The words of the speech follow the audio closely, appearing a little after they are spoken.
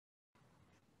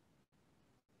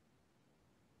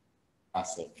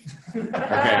Classic.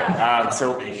 Okay,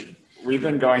 so we've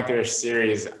been going through a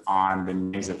series on the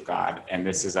names of God, and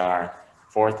this is our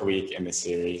fourth week in the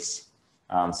series.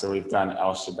 So we've done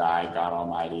El Shaddai, God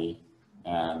Almighty,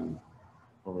 and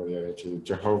what were the other two?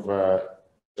 Jehovah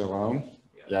Shalom.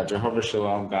 Yeah, Jehovah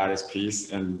Shalom, God is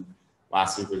peace, and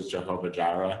last week was Jehovah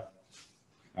Jireh,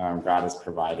 God is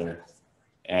provider.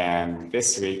 And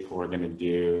this week we're going to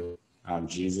do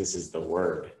Jesus is the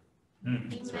Word.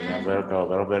 So we're going to go a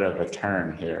little bit of a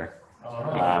turn here,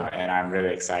 and I'm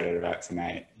really excited about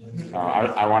tonight.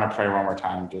 I want to pray one more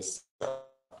time. Just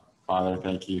Father,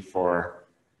 thank you for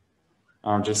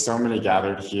just so many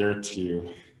gathered here to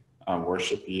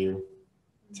worship you,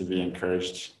 to be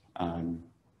encouraged. So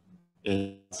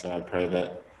I pray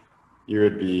that you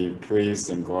would be pleased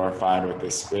and glorified with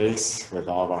this space, with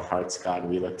all of our hearts, God.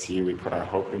 We look to you. We put our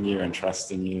hope in you and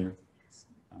trust in you.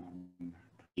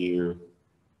 You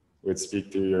would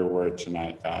speak through your word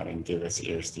tonight, God, and give us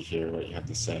ears to hear what you have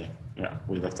to say. Yeah,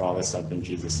 we lift all this up in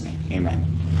Jesus' name. Amen.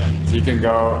 So you can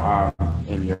go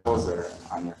in your Bibles or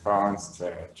on your phones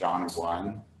to John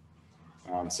 1.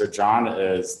 So John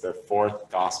is the fourth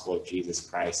gospel of Jesus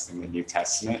Christ in the New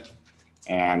Testament,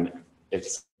 and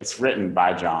it's written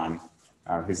by John,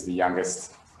 who's the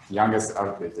youngest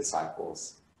of the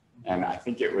disciples. And I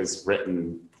think it was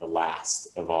written the last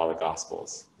of all the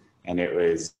gospels. And it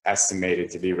was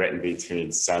estimated to be written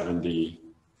between 70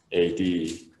 AD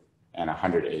and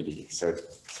 100 AD. So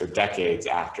decades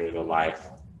after the life,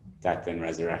 death, and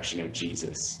resurrection of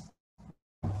Jesus.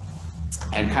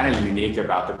 And kind of unique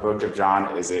about the book of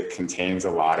John is it contains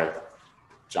a lot of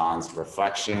John's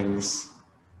reflections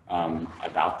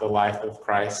about the life of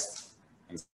Christ.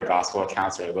 And the gospel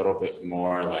accounts are a little bit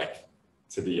more like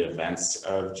to the events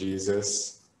of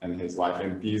Jesus and his life.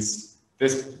 And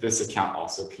this account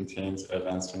also contains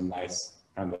events from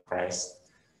the Christ,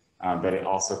 but it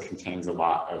also contains a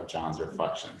lot of John's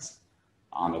reflections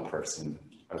on the person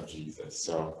of Jesus.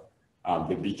 So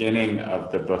the beginning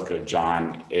of the book of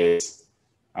John is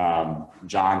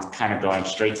John's kind of going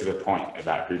straight to the point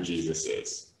about who Jesus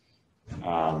is.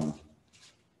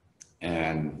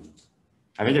 And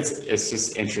I think it's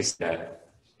just interesting that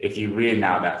if you read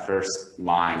now that first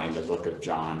line in the book of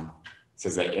John, it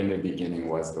says that in the beginning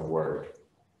was the Word.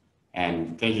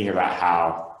 And thinking about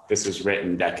how this was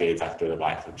written decades after the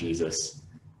life of Jesus.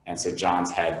 And so John's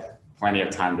had plenty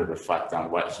of time to reflect on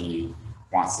what he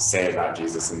wants to say about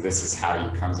Jesus. And this is how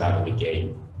he comes out of the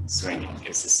gate swinging,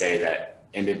 is to say that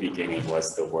in the beginning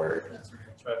was the Word.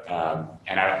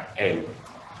 Hey,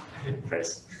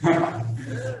 Chris,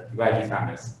 glad you found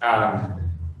this.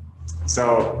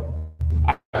 So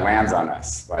it lands on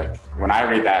us. Like when I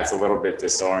read that, it's a little bit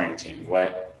disorienting.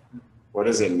 What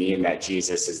does it mean that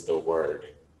Jesus is the Word?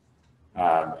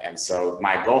 And so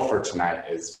my goal for tonight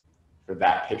is for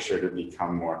that picture to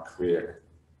become more clear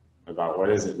about what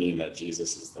does it mean that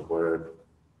Jesus is the Word,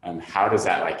 and how does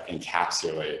that like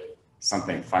encapsulate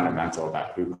something fundamental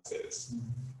about who God is?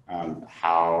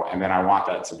 And then I want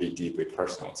that to be deeply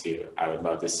personal too. I would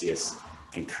love to see us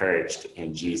encouraged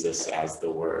in Jesus as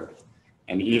the Word,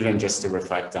 and even just to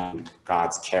reflect on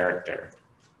God's character,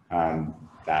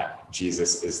 that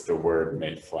Jesus is the Word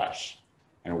made flesh,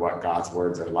 and what God's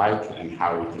words are like and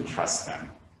how we can trust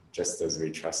them, just as we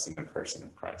trust in the person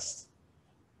of Christ.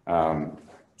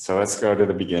 So let's go to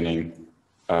the beginning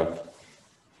of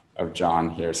John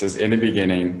here. It says, in the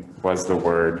beginning was the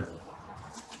Word,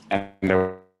 and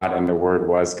the Word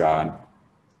was God.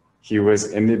 He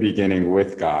was in the beginning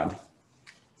with God.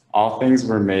 All things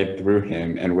were made through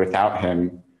him, and without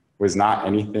him was not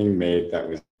anything made that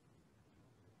was.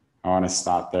 I want to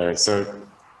stop there. So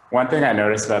one thing I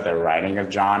noticed about the writing of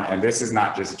John, and this is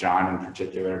not just John in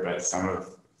particular, but some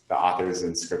of the authors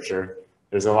in Scripture,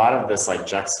 there's a lot of this like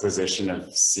juxtaposition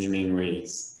of seemingly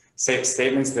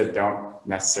statements that don't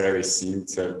necessarily seem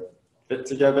to fit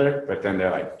together, but then they're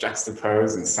like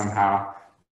juxtaposed and somehow at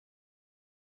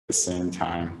the same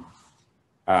time.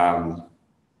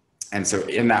 And so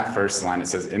in that first line, it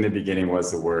says, in the beginning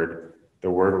was the Word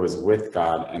was with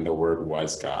God, and the Word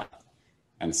was God.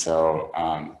 And so,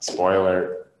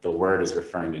 spoiler, the Word is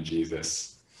referring to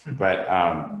Jesus.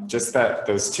 But just that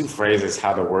those two phrases,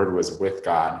 how the Word was with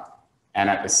God, and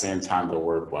at the same time, the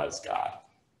Word was God.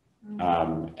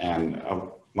 And a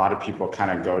lot of people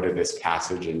kind of go to this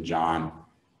passage in John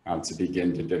to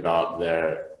begin to develop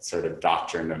their sort of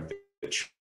doctrine of the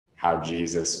truth, how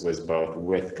Jesus was both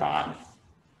with God,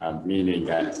 meaning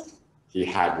that he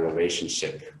had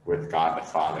relationship with God the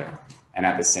Father, and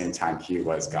at the same time, he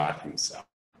was God himself.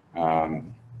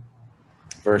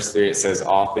 Verse 3, it says,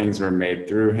 all things were made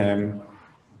through him,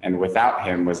 and without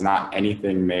him was not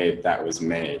anything made that was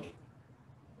made.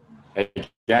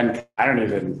 again,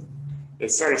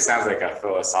 it sort of sounds like a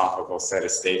philosophical set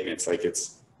of statements, like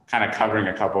it's kind of covering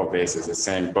a couple of bases. It's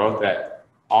saying both that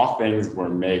all things were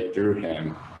made through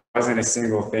him. There wasn't a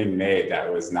single thing made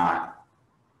that was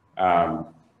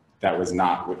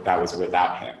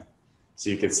without him. So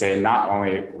you could say not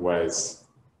only was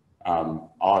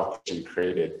all creation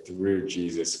created through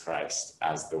Jesus Christ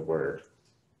as the Word,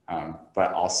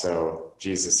 but also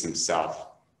Jesus himself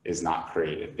is not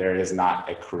created. There is not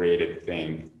a created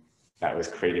thing that was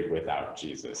created without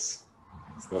Jesus.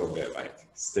 It's a little bit like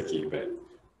sticky, but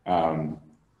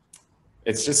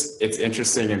it's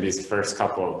interesting in these first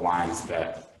couple of lines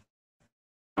that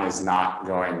John is not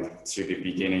going to the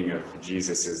beginning of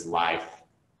Jesus's life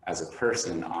as a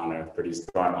person on earth, but he's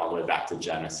going all the way back to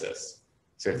Genesis.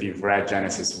 So if you've read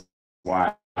Genesis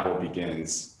 1, the Bible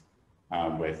begins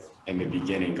with, in the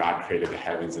beginning, God created the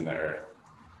heavens and the earth.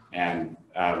 And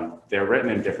they're written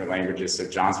in different languages. So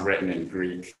John's written in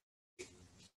Greek,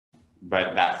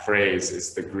 but that phrase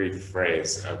is the Greek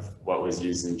phrase of what was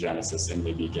used in Genesis in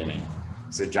the beginning.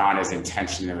 So John is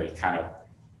intentionally kind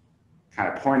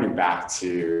of pointing back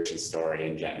to the story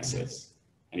in Genesis.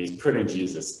 And he's putting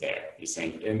Jesus there. He's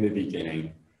saying, in the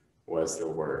beginning was the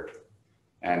Word.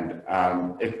 And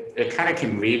it kind of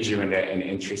can lead you into an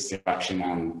interesting reflection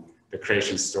on the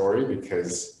creation story,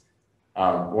 because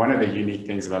one of the unique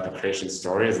things about the creation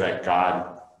story is that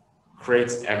God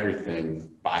creates everything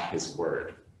by his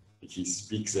word. He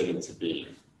speaks it into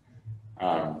being,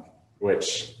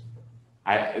 which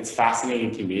it's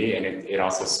fascinating to me. And it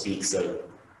also speaks of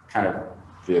kind of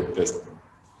the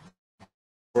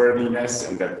worthiness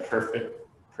and the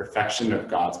perfection of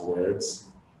God's words.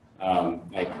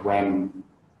 Like when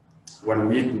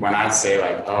I say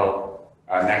like,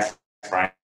 next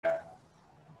Friday,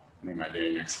 what am I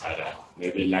doing next Friday?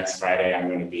 Maybe next Friday I'm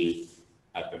going to be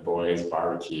at the boys'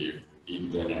 barbecue,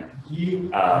 eating dinner.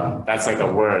 That's like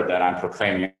a word that I'm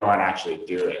proclaiming. I don't actually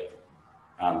do it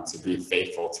to be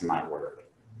faithful to my word.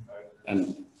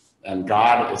 And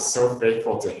God is so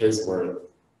faithful to his word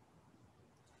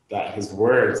that his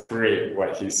words create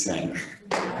what he's saying,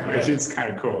 which is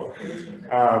kind of cool.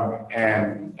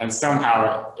 And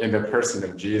somehow in the person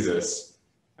of Jesus,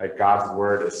 like God's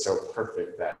word is so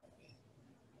perfect that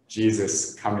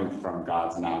Jesus coming from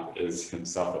God's mouth is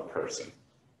himself a person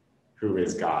who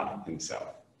is God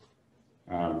himself.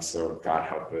 So God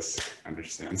help us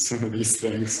understand some of these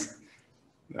things.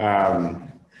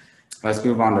 Let's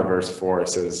move on to verse 4. It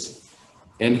says,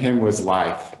 in him was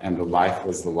life, and the life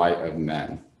was the light of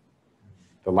men.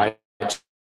 The light is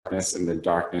darkness, and the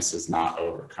darkness is not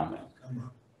overcome it.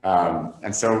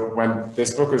 And so when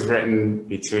this book was written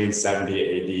between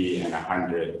 70 AD and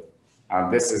 100,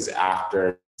 this is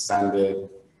after ascended,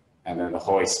 and then the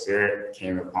Holy Spirit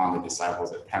came upon the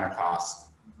disciples at Pentecost.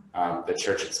 The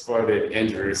church exploded in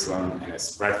Jerusalem, and it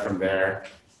spread from there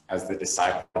as the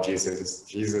disciple of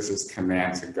Jesus's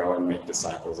command to go and make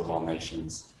disciples of all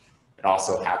nations. It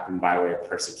also happened by way of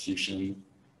persecution,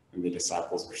 and the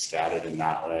disciples were scattered in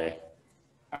that way.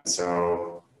 And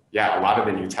so, yeah, a lot of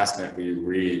the New Testament we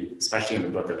read, especially in the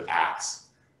book of Acts,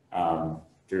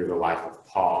 through the life of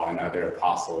Paul and other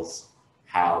apostles,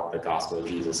 how the gospel of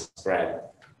Jesus spread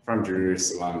from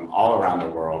Jerusalem all around the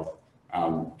world,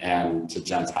 and to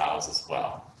Gentiles as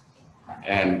well.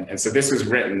 And so this was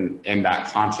written in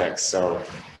that context. So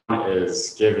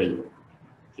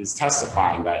he's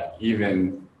testifying that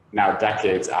even now,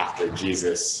 decades after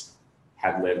Jesus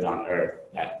had lived on earth,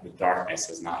 that the darkness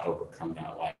has not overcome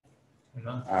that light.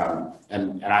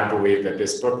 And I believe that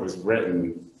this book was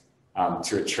written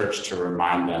to a church to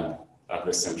remind them of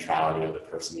the centrality of the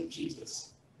person of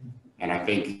Jesus. And I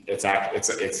think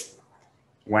it's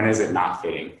when is it not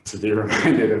fitting to be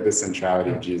reminded of the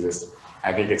centrality of Jesus?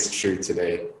 I think it's true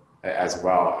today as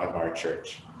well of our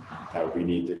church, that we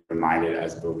need to be reminded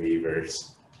as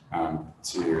believers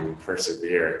to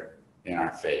persevere in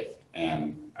our faith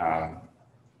and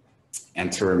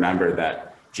to remember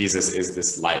that Jesus is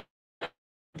this light in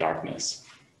darkness.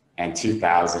 And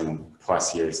 2,000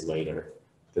 plus years later,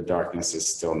 the darkness is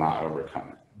still not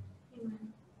overcome.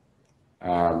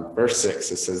 Verse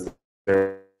 6, it says,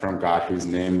 from God, whose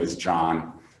name was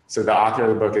John. So the author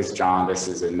of the book is John. This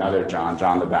is another John,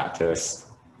 John the Baptist.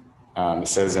 It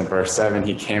says in verse 7,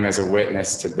 he came as a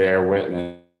witness to bear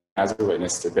witness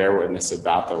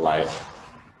about the light,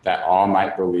 that all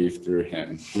might believe through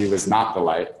him. He was not the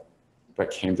light,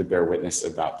 but came to bear witness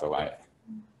about the light.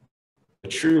 The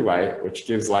true light, which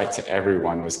gives light to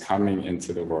everyone, was coming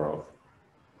into the world.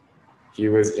 He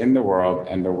was in the world,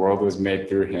 and the world was made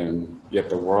through him, yet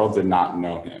the world did not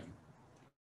know him.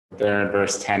 There in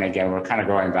verse 10 again, we're kind of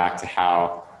going back to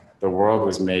how the world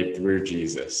was made through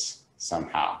Jesus.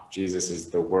 somehow. Jesus is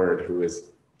the Word who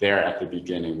is there at the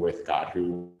beginning with God,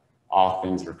 who all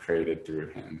things were created through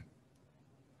him.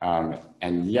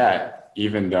 And yet,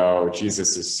 even though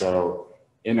Jesus is so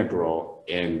integral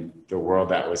in the world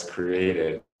that was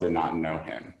created, did not know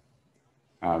him.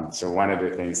 So one of the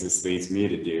things this leads me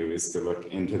to do is to look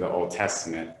into the Old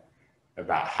Testament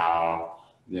about how,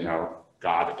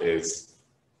 God is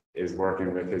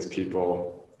working with his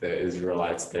people, the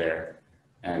Israelites there,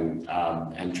 and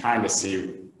trying to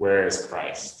see where is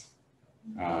Christ.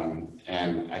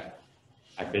 And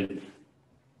I think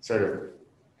sort of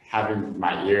having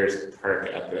my ears perk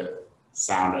at the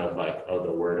sound of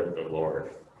the word of the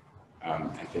Lord,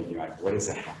 and thinking what does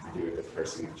it have to do with the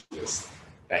person of Jesus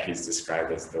that he's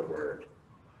described as the Word?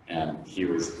 And he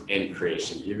was in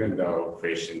creation, even though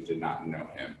creation did not know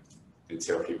him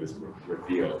until he was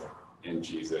revealed in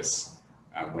Jesus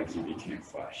when he became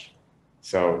flesh.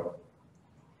 So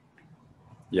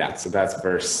that's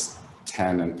verse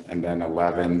 10 and then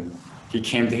 11. He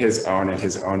came to his own, and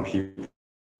his own people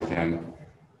with him.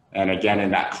 And again, in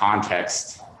that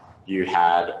context, you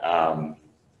had,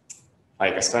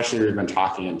 especially we've been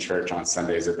talking in church on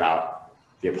Sundays about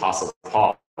the Apostle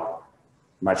Paul,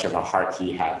 much of a heart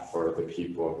he had for the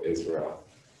people of Israel,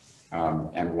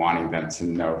 and wanting them to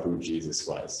know who Jesus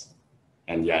was.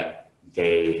 And yet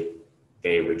they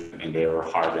were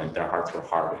hardened, their hearts were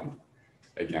hardened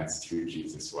against who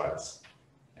Jesus was.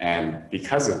 And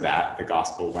because of that, the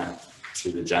gospel went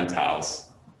to the Gentiles,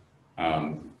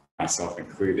 myself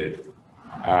included.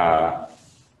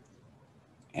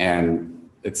 And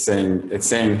it's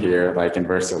saying here, in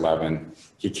verse 11,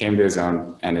 he came to his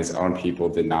own, and his own people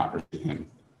did not receive him.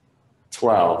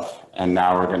 12, and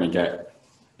now we're going to get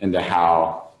into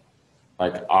how,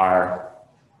 our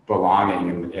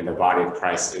belonging in the body of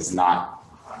Christ is not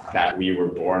that we were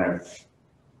born of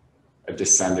a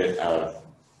descendant of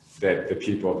the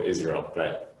people of Israel,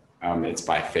 but it's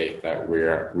by faith that we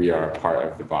are a part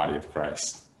of the body of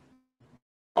Christ.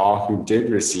 All who did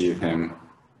receive him,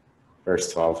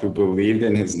 verse 12, who believed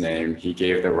in his name, he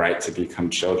gave the right to become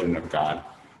children of God,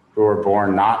 who were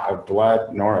born not of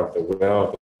blood, nor of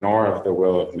the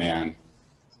will of man,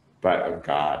 but of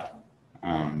God.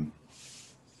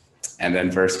 And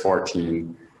then verse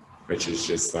 14, which is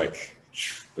just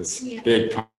this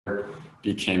big part,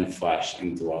 became flesh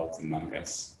and dwelt among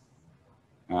us.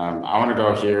 I want to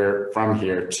go from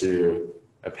here to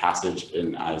a passage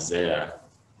in Isaiah,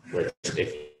 which,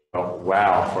 if you know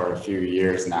well, for a few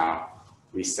years now,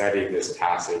 we studied this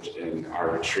passage in our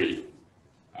retreat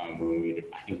when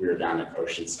I think we were down at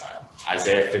Oceanside.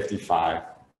 Isaiah 55,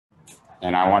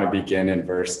 and I want to begin in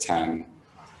verse 10. It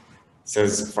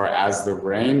says, "For as the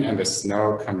rain and the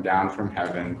snow come down from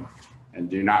heaven and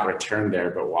do not return there,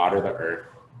 but water the earth,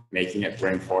 making it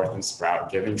bring forth and sprout,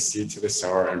 giving seed to the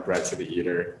sower and bread to the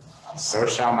eater, so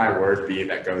shall my word be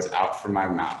that goes out from my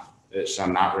mouth. It shall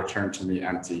not return to me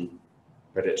empty,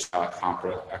 but it shall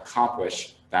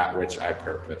accomplish that which I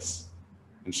purpose,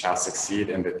 and shall succeed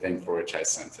in the thing for which I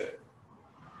sent it."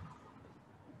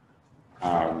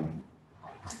 And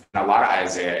a lot of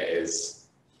Isaiah is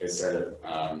sort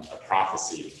of a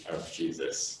prophecy of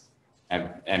Jesus,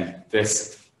 and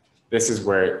this is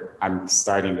where I'm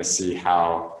starting to see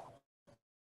how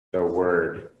the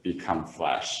Word become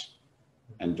flesh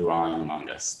and dwelling among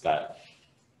us. That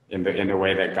in the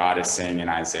way that God is saying in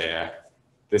Isaiah,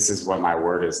 this is what my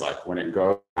word is like. When it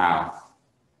goes out,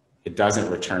 it doesn't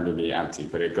return to me empty,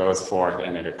 but it goes forth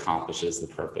and it accomplishes the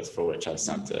purpose for which I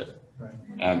sent it. Right.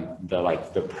 And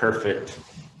the perfect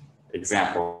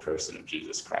example person of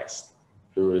Jesus Christ,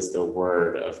 who is the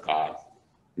Word of God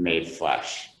made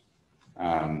flesh.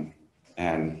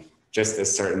 And just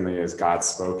as certainly as God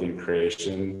spoke in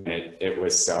creation, it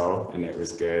was so, and it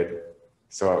was good,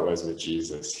 so it was with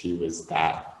Jesus. He was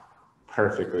that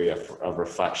perfectly a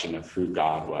reflection of who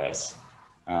God was,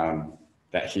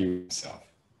 that he himself.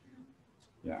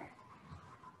 Yeah.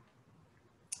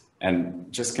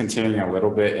 And just continuing a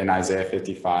little bit in Isaiah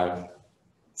 55, it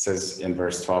says in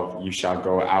verse 12, "You shall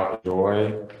go out in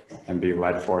joy and be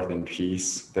led forth in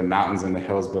peace. The mountains and the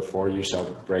hills before you shall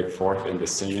break forth into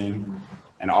singing,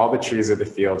 and all the trees of the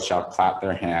field shall clap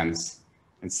their hands.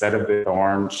 Instead of the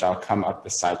thorn shall come up the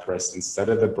cypress, instead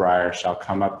of the briar shall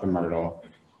come up the myrtle,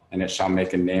 and it shall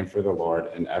make a name for the Lord,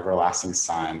 an everlasting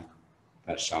sign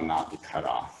that shall not be cut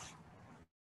off."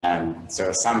 And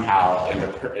so somehow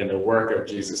in the work of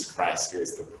Jesus Christ, who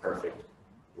is the perfect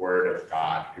Word of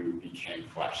God, who became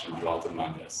flesh and dwelt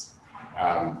among us,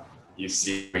 you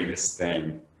see this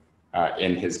thing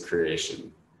in his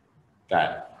creation,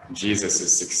 that Jesus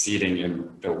is succeeding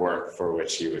in the work for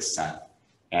which he was sent.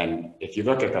 And if you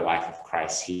look at the life of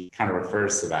Christ, he kind of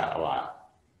refers to that a lot,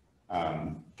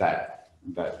 that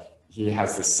he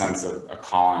has this sense of a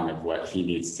calling of what he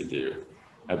needs to do,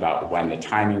 about when the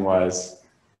timing was,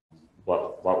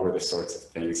 what were the sorts of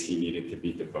things he needed to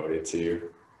be devoted to.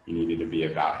 He needed to be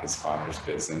about his Father's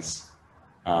business.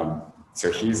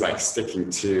 So he's like sticking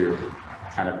to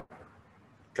kind of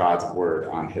God's word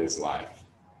on his life.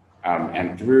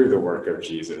 And through the work of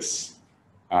Jesus,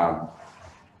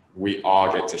 we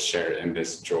all get to share in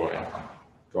this joy,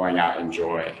 going out in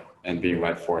joy and being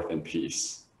led forth in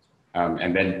peace.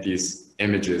 And then these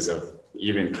images of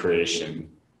even creation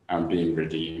being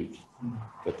redeemed,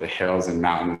 that the hills and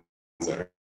mountains are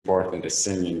forth into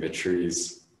singing, the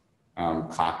trees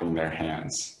clapping their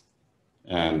hands.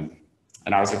 And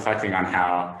I was reflecting on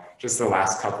how just the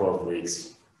last couple of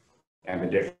weeks and the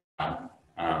different,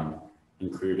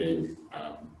 including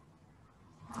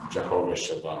Jehovah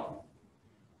Shalom,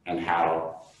 and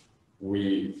how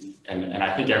we, and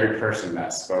I think every person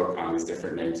that spoke on these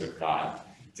different names of God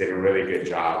did a really good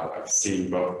job of seeing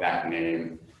both that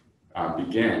name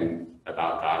begin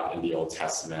about God in the Old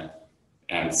Testament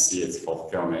and see its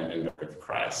fulfillment in the work of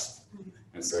Christ.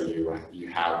 And so you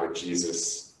have with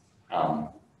Jesus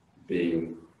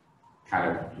being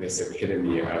kind of this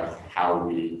epitome of how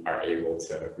we are able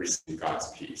to receive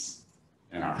God's peace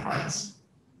in our hearts.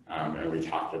 And we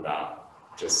talked about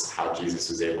just how Jesus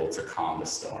was able to calm the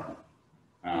storm,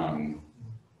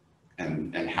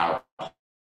 and how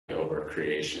over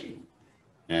creation.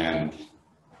 And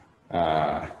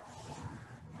so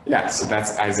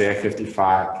that's Isaiah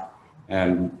 55,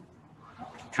 and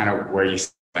kind of where you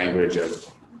see the language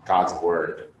of God's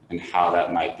word and how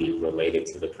that might be related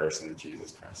to the person of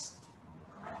Jesus Christ.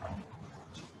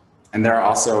 And there are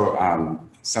also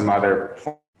some other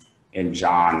points in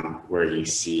John where you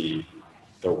see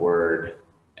the word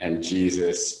and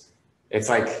Jesus. It's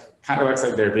like, kind of looks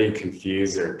like they're being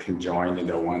confused or conjoined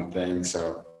into one thing.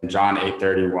 So in John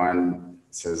 8:31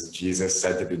 says, Jesus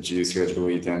said to the Jews who had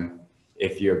believed him,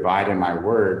 "If you abide in my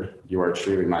word, you are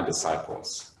truly my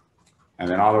disciples." And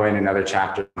then all the way in another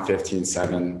chapter,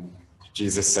 15:7,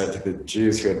 Jesus said to the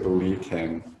Jews who had believed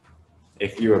him,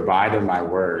 "If you abide in my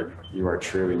word, you are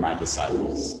truly my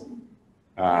disciples."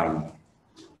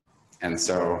 And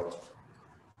so,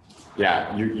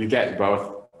 you get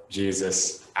both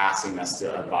Jesus asking us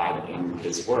to abide in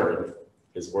his word,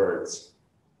 his words,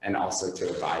 and also to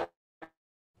abide.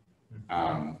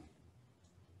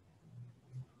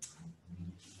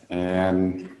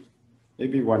 And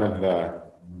maybe one of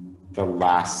the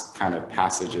last kind of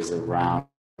passages around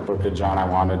the book of John I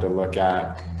wanted to look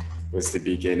at was the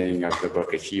beginning of the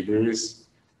book of Hebrews,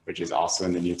 which is also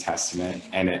in the New Testament.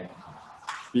 And it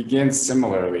begins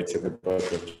similarly to the book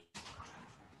of,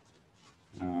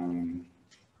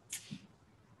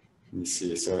 let me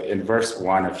see. So in verse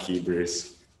 1 of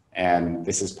Hebrews, and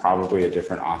this is probably a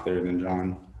different author than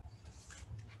John,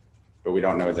 but we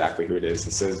don't know exactly who it is.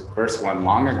 It says, verse 1,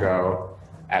 long ago,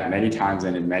 at many times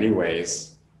and in many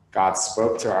ways, God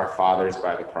spoke to our fathers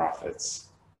by the prophets.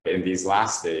 In these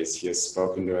last days, he has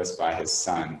spoken to us by his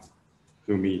Son,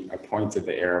 whom he appointed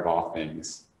the heir of all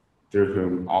things, through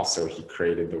whom also he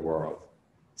created the world.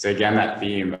 So again, that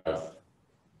theme of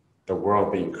the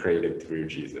world being created through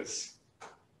Jesus,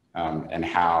 and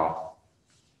how,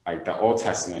 like, the Old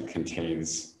Testament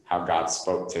contains how God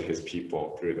spoke to his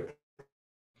people through the,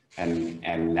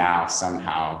 and now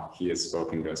somehow he has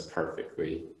spoken to us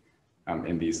perfectly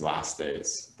in these last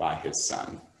days by his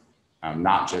Son.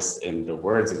 Not just in the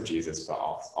words of Jesus, but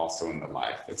also in the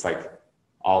life. It's like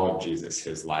all of Jesus,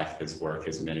 his life, his work,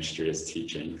 his ministry, his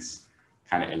teachings,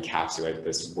 kind of encapsulate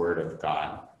this word of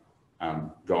God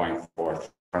going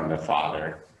forth from the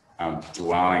Father,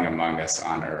 dwelling among us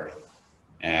on earth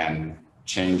and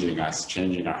changing us,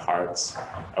 changing our hearts,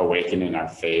 awakening our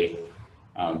faith,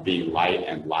 being light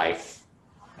and life,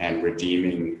 and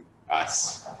redeeming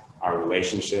us, our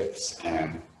relationships,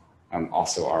 and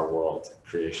also our world,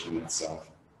 creation itself.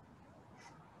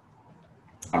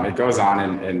 It goes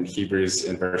on in Hebrews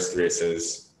in verse 3, it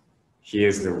says, he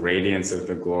is the radiance of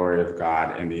the glory of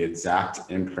God and the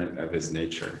exact imprint of his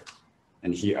nature,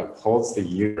 and he upholds the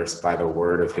universe by the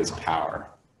word of his power.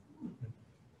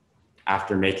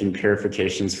 After making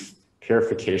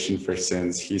purification for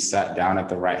sins, he sat down at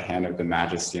the right hand of the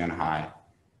Majesty on high,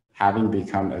 having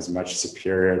become as much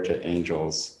superior to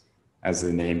angels as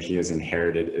the name he has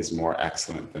inherited is more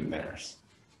excellent than theirs.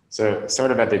 So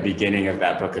sort of at the beginning of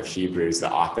that book of Hebrews,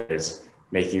 the author is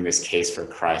making this case for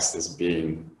Christ as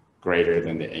being greater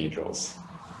than the angels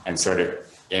and sort of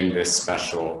in this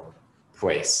special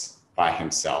place by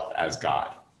himself as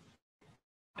God.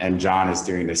 And John is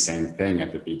doing the same thing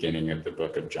at the beginning of the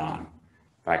book of John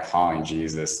by calling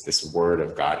Jesus this Word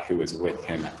of God who was with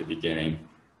him at the beginning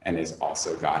and is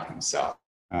also God himself.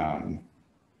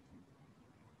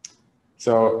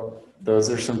 So those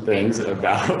are some things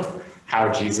about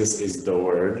how Jesus is the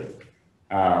Word.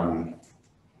 I'm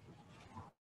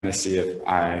going to see if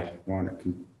I want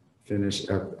to finish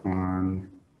up on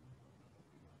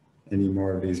any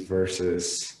more of these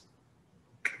verses.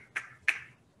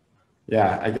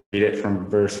 Yeah, I can read it from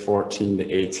verse 14 to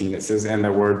 18. It says, "And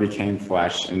the Word became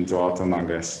flesh and dwelt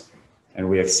among us, and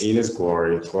we have seen his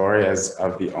glory, glory as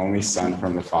of the only Son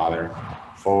from the Father,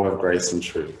 full of grace and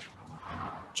truth.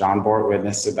 John bore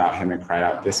witness about him and cried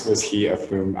out, 'This was he of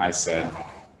whom I said,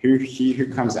 he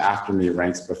who comes after me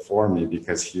ranks before me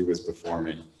because he was before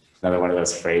me.'" Another one of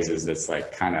those phrases that's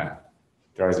like kind of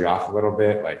throws you off a little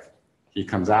bit. Like, he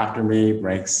comes after me,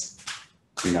 ranks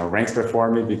before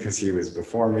me because he was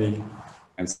before me.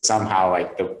 And somehow,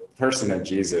 like, the person of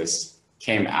Jesus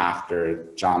came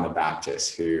after John the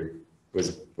Baptist, who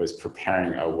was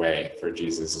preparing a way for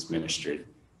Jesus's ministry,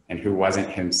 and who wasn't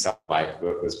himself light,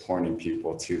 but was pointing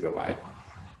people to the light,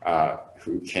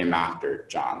 who came after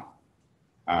John.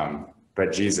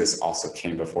 But Jesus also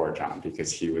came before John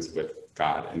because he was with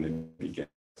God in the beginning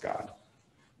of God.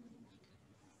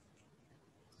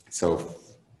 So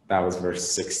that was verse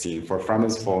 16. "For from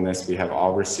his fullness we have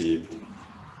all received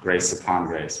grace upon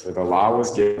grace. For the law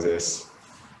was given us,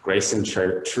 grace and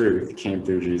truth came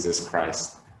through Jesus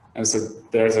Christ." And so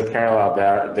there's a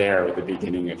parallel there with the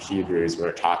beginning of Hebrews, where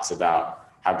it talks about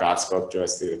how God spoke to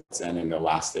us through the Son, and in the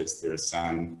last days through his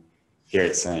Son. Here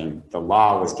it's saying the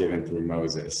law was given through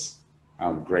Moses.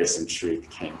 Grace and truth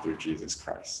came through Jesus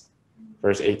Christ.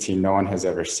 Verse 18, "No one has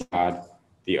ever seen God,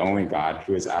 the only God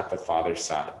who is at the Father's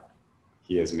side.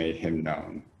 He has made him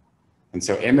known." And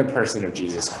so in the person of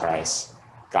Jesus Christ,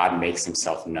 God makes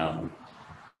himself known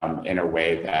in a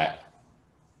way that,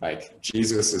 like,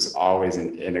 Jesus is always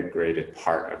an integrated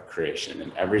part of creation,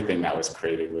 and everything that was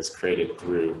created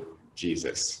through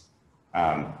Jesus.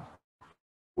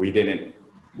 We didn't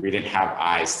have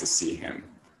eyes to see him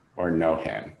or know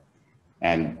him.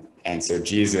 And so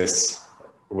Jesus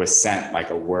was sent like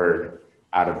a word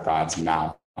out of God's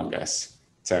mouth among us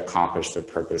to accomplish the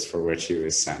purpose for which he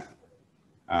was sent.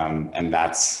 And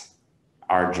that's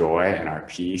our joy and our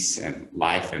peace and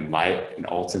life and light, and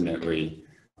ultimately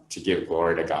to give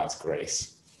glory to God's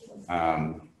grace,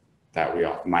 that we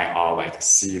might all like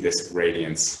see this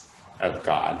radiance of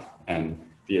God and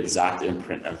the exact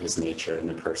imprint of his nature in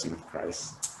the person of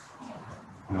Christ.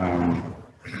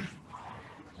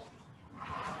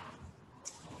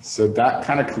 So that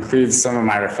kind of concludes some of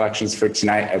my reflections for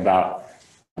tonight about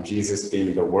Jesus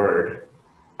being the Word.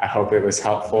 I hope it was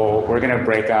helpful. We're going to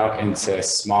break out into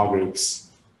small groups,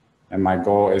 and my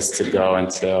goal is to go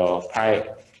until probably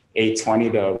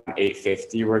 8:20 to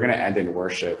 8:50. We're going to end in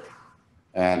worship.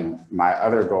 And my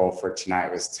other goal for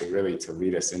tonight was to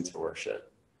lead us into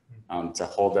worship, to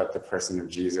hold up the person of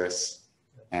Jesus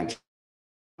and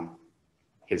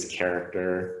his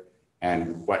character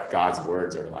and what God's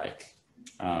words are like,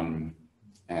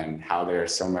 and how they are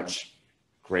so much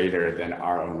greater than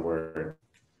our own word,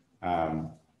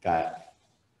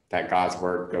 that God's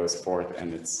word goes forth,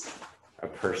 and it's a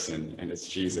person, and it's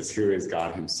Jesus, who is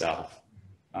God himself.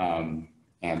 And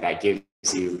that gives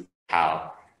you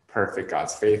how perfect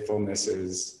God's faithfulness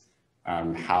is,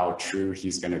 how true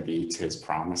he's going to be to his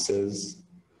promises,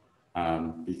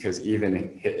 because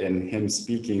even in him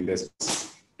speaking this,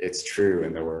 it's true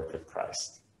in the work of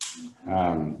Christ.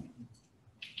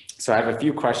 So I have a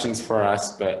few questions for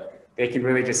us, but they can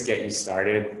really just get you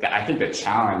started. I think the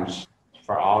challenge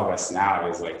for all of us now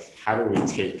is, like, how do we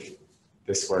take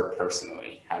this word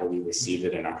personally? How do we receive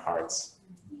it in our hearts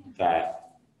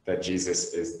that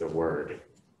Jesus is the Word?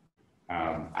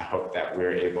 I hope that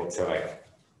we're able to, like,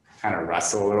 kind of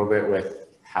wrestle a little bit with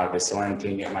how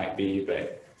disorienting it might be,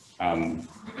 but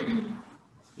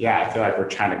yeah, I feel like we're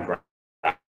trying to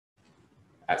grasp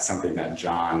at something that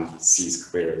John sees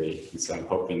clearly. And so I'm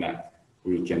hoping that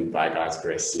we can, by God's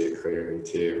grace, see it clearly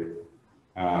too,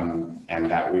 and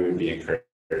that we would be encouraged.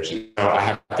 So I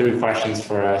have 3 questions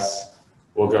for us.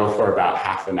 We'll go for about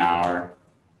half an hour.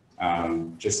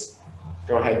 Just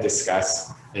go ahead,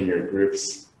 discuss in your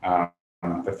groups.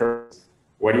 The first,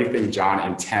 what do you think John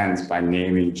intends by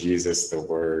naming Jesus the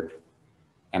Word?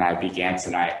 And I began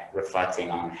tonight reflecting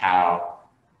on how,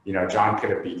 John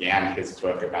could have began his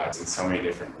book about it in so many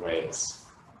different ways.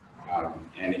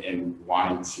 And in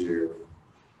wanting to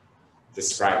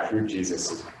describe who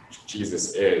Jesus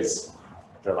is,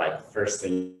 the first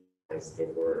thing is the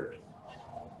Word.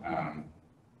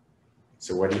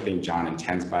 So what do you think John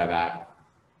intends by that?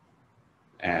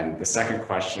 And the second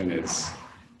question is,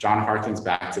 John harkens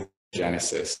back to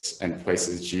Genesis and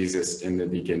places Jesus in the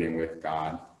beginning with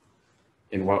God.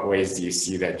 In what ways do you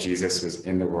see that Jesus was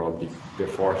in the world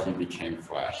before he became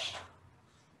flesh?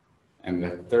 And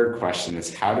the third question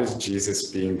is, how does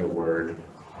Jesus being the Word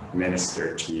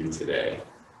minister to you today?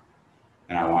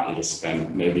 And I want you to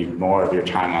spend maybe more of your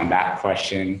time on that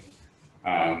question.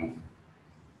 And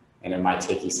it might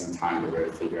take you some time to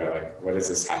really figure out, like, what does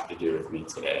this have to do with me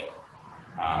today?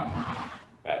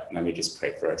 But let me just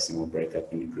pray for us and we'll break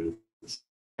up into groups.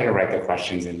 I'm going to write the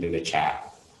questions into the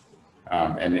chat.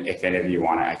 And if any of you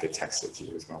want it, I could text it to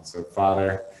you as well. So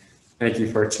Father, thank you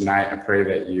for tonight. I pray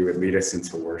that you would lead us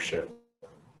into worship,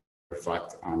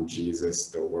 reflect on Jesus,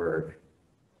 the Word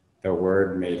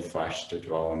made flesh to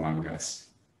dwell among us.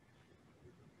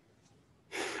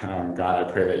 God,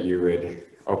 I pray that you would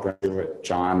open to what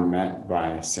John meant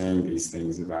by saying these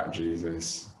things about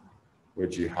Jesus.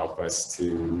 Would you help us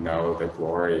to know the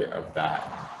glory of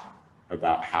that,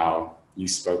 about how you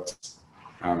spoke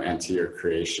and to your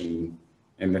creation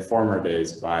in the former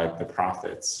days by the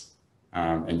prophets,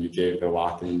 and you gave the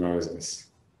law through Moses,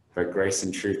 but grace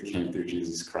and truth came through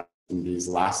Jesus Christ. In these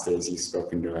last days, you've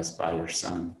spoken to us by your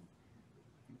Son.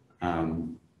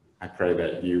 I pray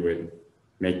that you would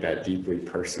make that deeply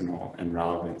personal and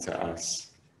relevant to us.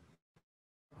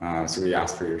 So we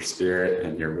ask for your Spirit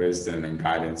and your wisdom and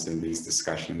guidance in these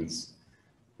discussions.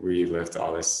 We lift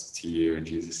all this to you in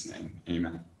Jesus' name.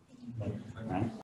 Amen. All right.